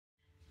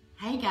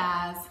Hey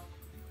guys,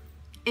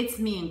 it's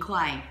me and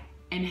Clay.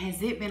 And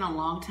has it been a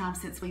long time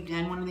since we've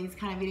done one of these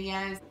kind of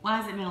videos? Why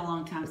has it been a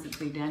long time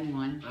since we've done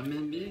one? I've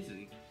been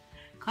busy.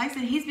 Clay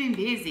said he's been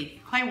busy.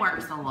 Clay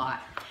works a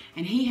lot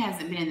and he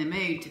hasn't been in the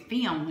mood to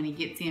film when he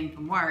gets in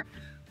from work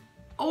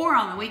or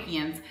on the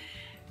weekends.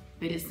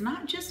 But it's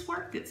not just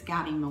work that's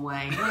got him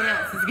away. What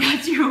else has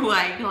got you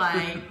away,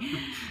 Clay?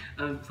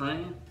 I'm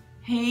playing?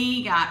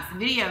 He got some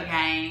video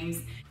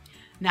games.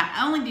 Not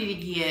only did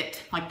he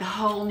get like the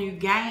whole new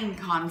game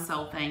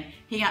console thing,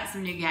 he got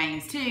some new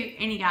games too,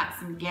 and he got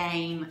some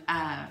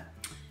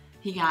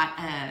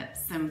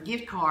some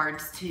gift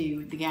cards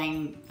to the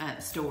game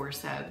store.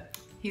 So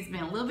he's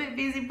been a little bit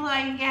busy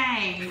playing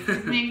games. He's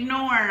been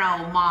ignoring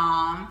old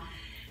mom.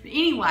 But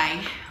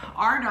anyway,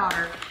 our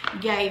daughter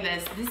gave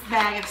us this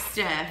bag of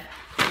stuff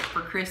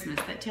for Christmas.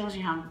 That tells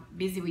you how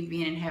busy we've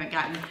been and haven't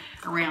gotten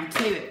around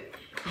to it.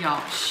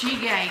 Y'all, she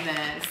gave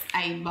us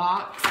a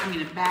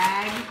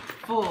bag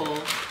full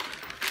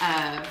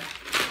of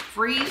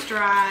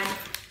freeze-dried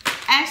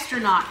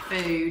astronaut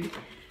food.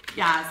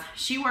 Guys,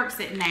 she works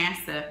at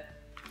NASA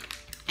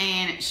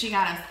and she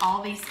got us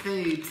all these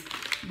foods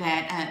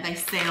that they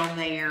sell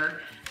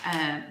there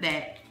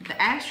that the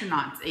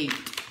astronauts eat.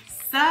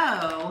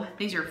 So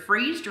these are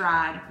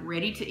freeze-dried,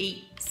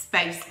 ready-to-eat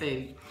space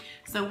food.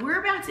 So we're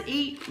about to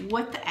eat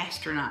what the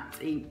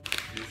astronauts eat.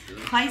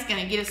 Clay's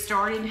gonna get us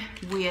started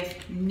with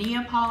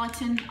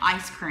Neapolitan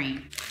ice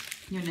cream.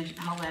 You wanna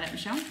hold that up and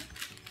show them?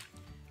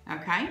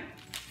 Okay.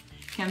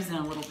 Comes in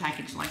a little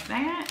package like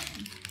that.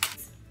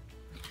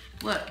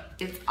 Look,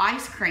 it's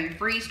ice cream,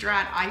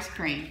 freeze-dried ice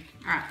cream.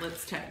 All right,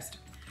 let's toast.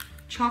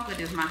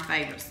 Chocolate is my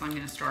favorite, so I'm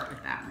gonna start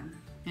with that one.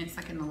 And it's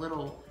like in a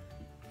little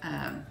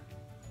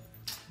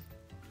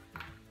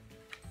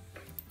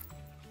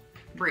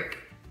brick.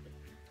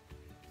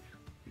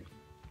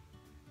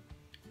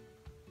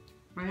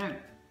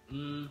 Right.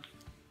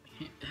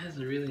 It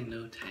has really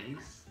no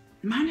taste.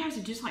 Mine has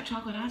it just like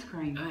chocolate ice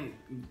cream. I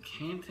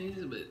can taste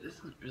it, but it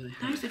doesn't really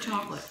have Taste the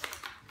chocolate.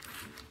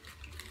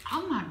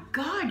 Oh my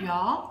God,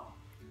 y'all.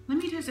 Let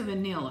me taste the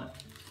vanilla.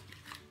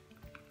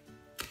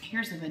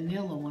 Here's a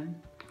vanilla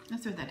one.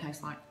 Let's see what that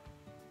tastes like.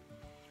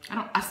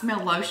 I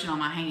smell lotion on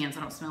my hands.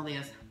 I don't smell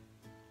this.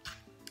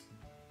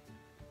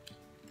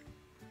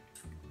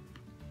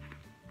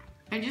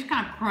 It just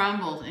kind of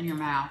crumbles in your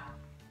mouth.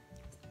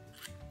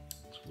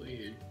 It's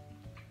weird.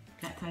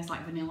 That tastes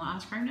like vanilla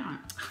ice cream, don't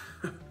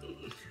it?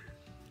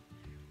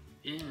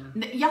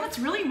 Yeah. Y'all, it's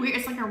really weird.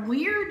 It's like a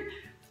weird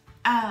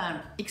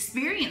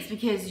experience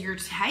because you're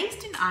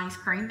tasting ice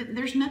cream, but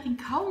there's nothing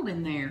cold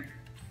in there.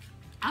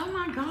 Oh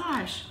my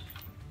gosh.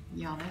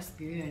 Y'all, that's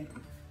good.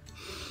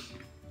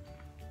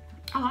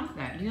 I like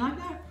that. Do you like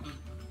that?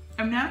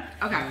 Oh, no?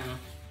 Okay.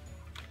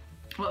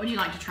 What would you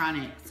like to try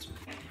next?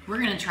 We're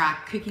gonna try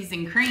cookies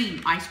and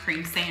cream ice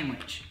cream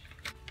sandwich.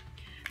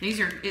 These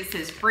are, it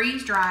says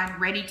freeze-dried,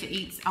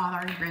 ready-to-eat. Oh, I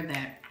already read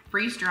that.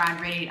 Freeze-dried,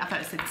 ready, I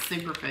thought it said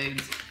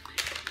superfoods.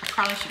 I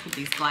probably should put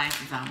these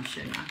glasses on,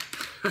 shouldn't I?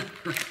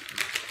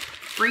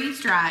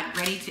 Freeze-dried,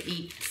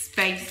 ready-to-eat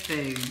space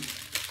food.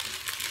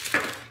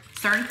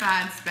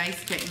 Certified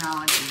space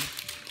technology.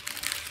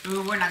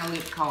 Ooh, we're not gonna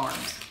get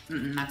carbs.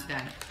 Not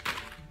today.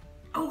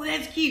 Oh,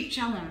 that's cute,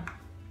 show them.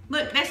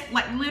 Look, that's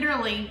like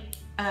literally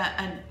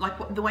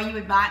like the way you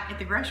would buy it at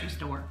the grocery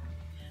store.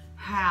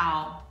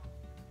 How,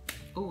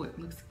 oh, it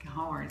looks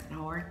hard. Is it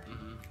hard?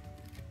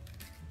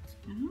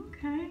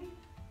 Okay.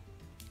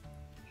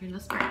 Here,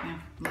 let's break now.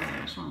 Look,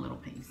 I just want a little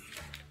piece.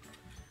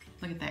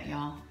 Look at that,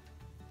 y'all.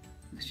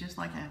 Looks just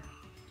like a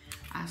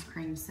ice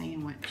cream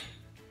sandwich.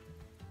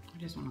 I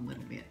just want a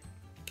little bit.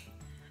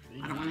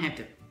 I don't want to have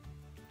to.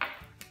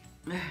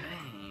 I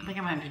think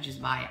I'm gonna have to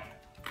just buy it.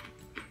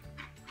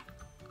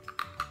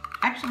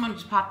 Actually, I'm gonna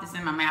just pop this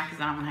in my mouth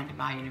because I don't want to have to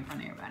buy it in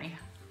front of everybody.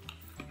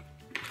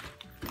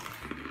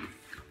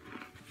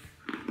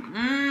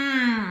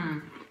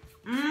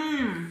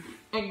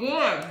 It's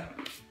good.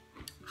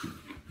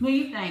 What do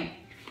you think?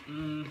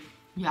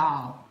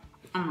 Y'all.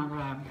 Oh my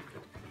God.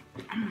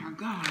 Oh my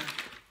God.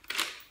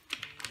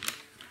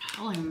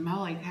 Holy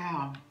moly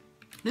cow.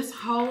 This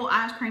whole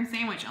ice cream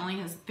sandwich only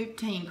has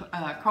 15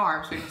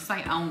 carbs, so you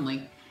say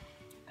only.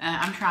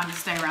 I'm trying to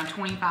stay around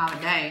 25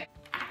 a day.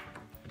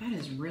 That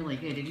is really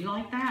good. Did you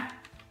like that?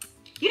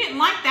 You didn't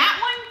like that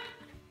one?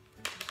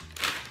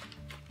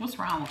 What's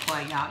wrong with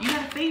Clay, y'all? You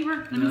got a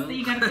fever? Let me see,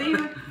 you got a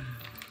fever?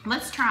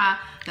 Let's try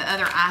the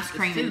other ice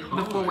cream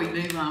before we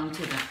move on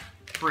to the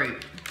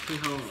fruit. Too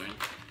hard.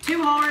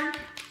 Too hard?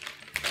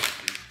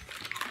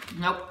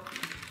 Nope.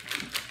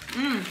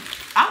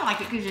 I like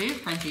it because it is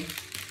crunchy.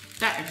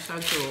 That is so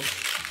cool.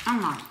 Oh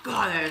my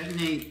God, that is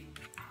neat.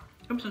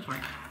 Oops, I'm sorry.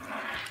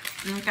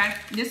 Okay,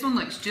 this one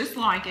looks just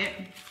like it.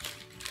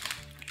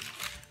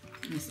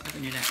 Let's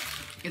open it up.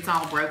 It's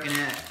all broken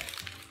up.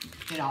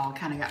 It all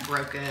kind of got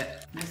broke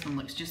up. This one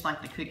looks just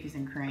like the cookies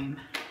and cream.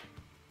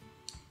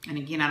 And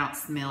again, I don't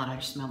smell it. I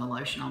just smell the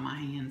lotion on my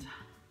hands.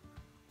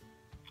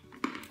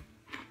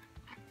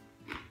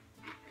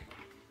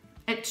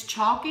 It's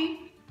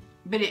chalky,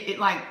 but it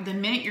like the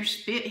minute your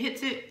spit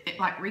hits it, it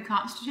like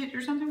reconstitutes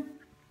or something.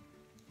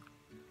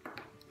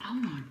 Oh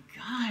my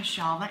gosh,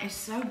 y'all, that is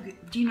so good.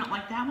 Do you not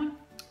like that one?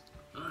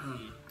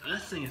 I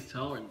just think it's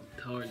hard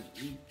to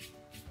eat.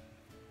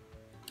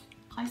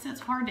 Clay said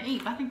it's hard to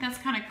eat, but I think that's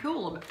kind of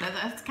cool.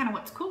 That's kind of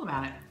what's cool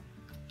about it.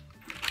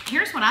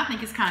 Here's what I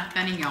think is kind of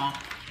funny, y'all.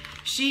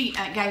 She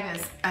gave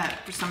us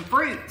some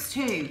fruits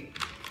too.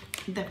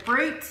 The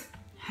fruits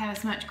have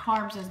as much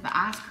carbs as the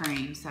ice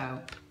cream,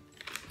 so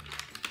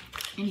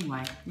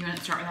anyway, you want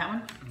to start with that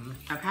one?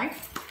 Mm-hmm. Okay,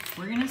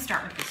 we're gonna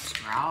start with the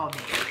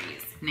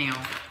strawberries. Now,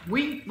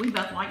 we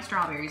both like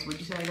strawberries. Would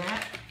you say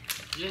that?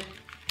 Yeah.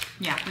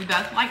 Yeah, we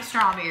both like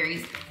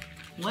strawberries.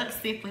 Let's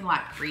see if we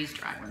like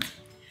freeze-dried ones.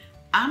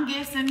 I'm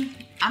guessing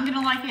I'm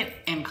gonna like it,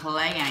 and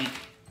Clay ain't.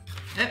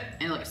 Oh,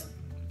 it looks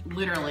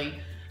literally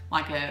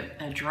like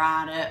a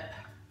dried up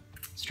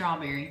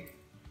strawberry.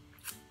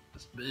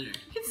 It's bitter. You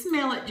can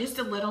smell it just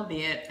a little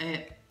bit.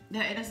 It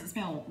doesn't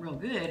smell real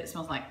good. It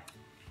smells like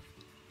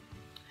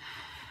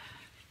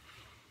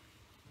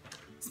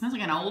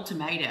an old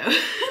tomato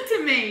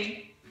to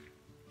me.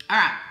 All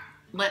right,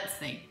 let's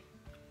see.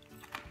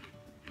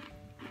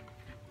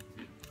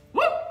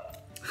 Woo!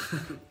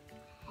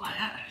 Wow,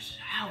 that is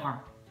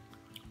sour.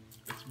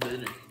 It's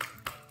bitter.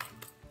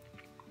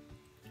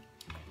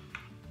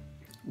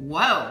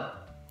 Whoa.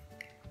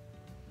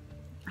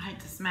 I hate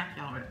to smack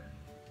y'all, but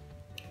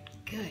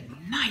good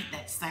night,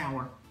 that's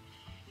sour.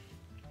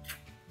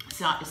 It's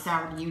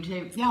sour to you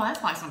too. Y'all,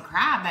 that's like some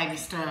crybaby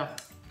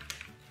stuff.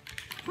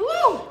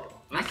 Woo!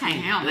 I can't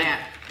handle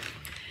that.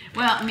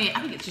 Well, I mean,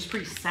 I think it's just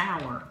pretty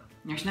sour.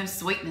 There's no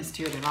sweetness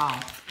to it at all.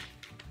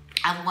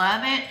 I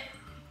love it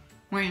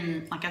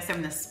when, like I said,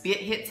 when the spit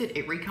hits it,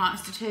 it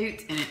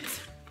reconstitutes and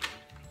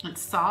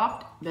it's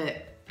soft,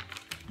 but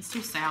it's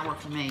too sour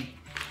for me.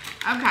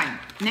 Okay,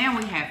 now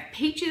we have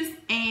peaches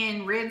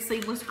and red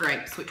seedless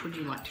grapes. Which would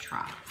you like to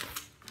try?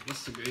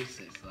 What's the grapes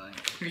taste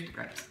like? Here's the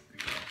grapes.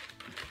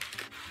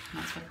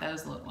 That's what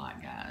those look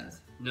like, guys.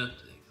 No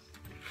taste.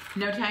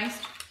 No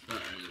taste?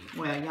 Not really.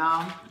 Well,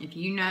 y'all, if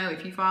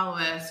you follow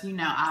us, you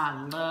know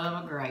I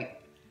love a grape.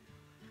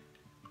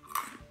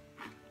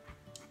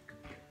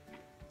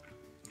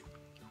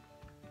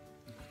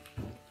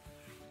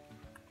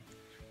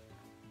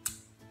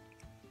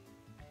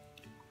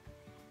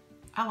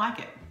 I like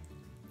it.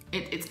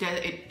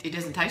 It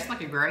doesn't taste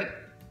like a grape.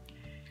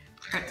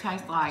 It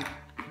tastes like,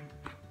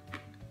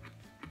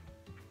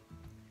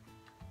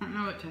 I don't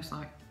know what it tastes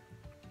like.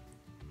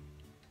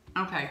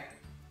 Okay,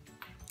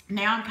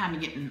 now I'm kind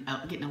of getting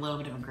a little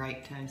bit of a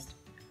grape taste.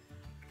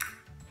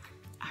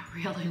 I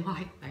really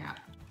like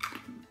that.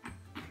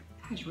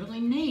 That's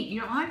really neat.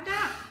 You don't like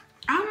that?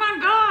 Oh my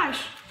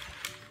gosh.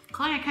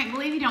 Clay, I can't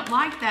believe you don't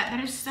like that.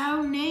 That is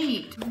so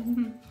neat.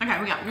 Okay,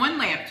 we got one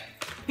left.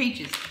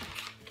 Peaches.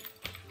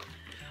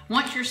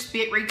 Once your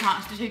spit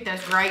reconstitute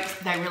those grapes,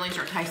 they really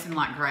start tasting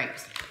like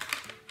grapes.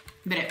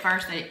 But at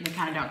first, they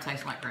kind of don't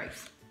taste like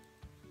grapes.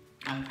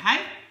 Okay.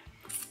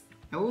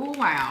 Oh,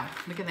 wow.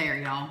 Look at there,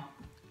 y'all.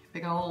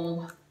 Big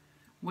old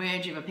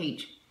wedge of a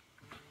peach.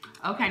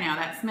 Okay, now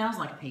that smells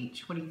like a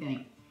peach. What do you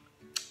think?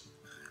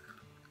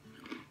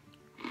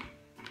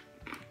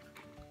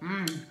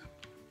 Mmm.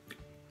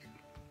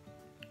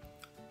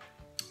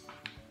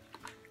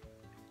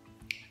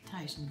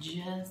 Tastes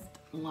just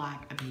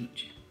like a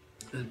peach.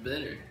 It's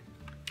bitter.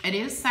 It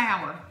is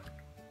sour.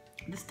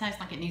 This tastes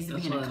like it needs to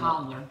be in a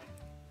cobbler.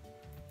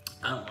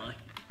 I don't like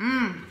it.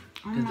 Mmm.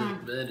 Because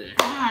it's bitter.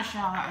 Gosh,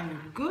 y'all, that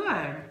is good.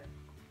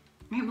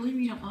 I can't believe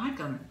you don't like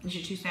them. Is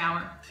it too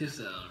sour? Too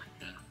sour,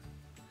 yeah.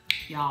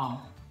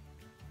 Y'all,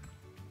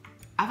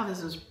 I thought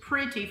this was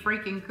pretty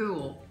freaking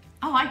cool.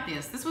 I like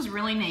this. This was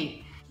really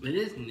neat. It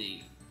is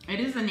neat. It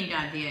is a neat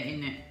idea,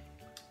 isn't it?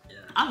 Yeah.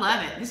 I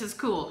love it. This is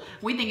cool.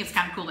 We think it's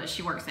kind of cool that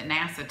she works at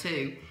NASA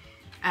too.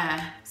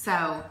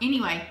 So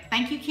anyway,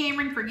 thank you,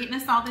 Cameron, for getting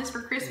us all this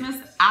for Christmas.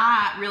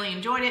 I really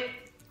enjoyed it.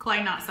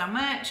 Clay, not so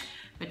much,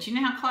 but you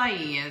know how Clay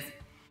is.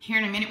 Here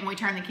in a minute when we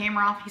turn the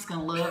camera off, he's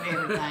gonna love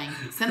everything.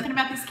 Something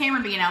about this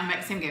camera being on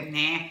makes him go,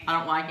 nah, I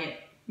don't like it.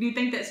 Do you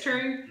think that's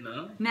true?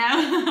 No.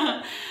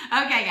 No?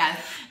 Okay, guys.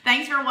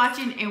 Thanks for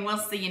watching, and we'll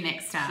see you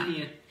next time. See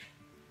ya.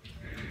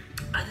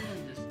 I didn't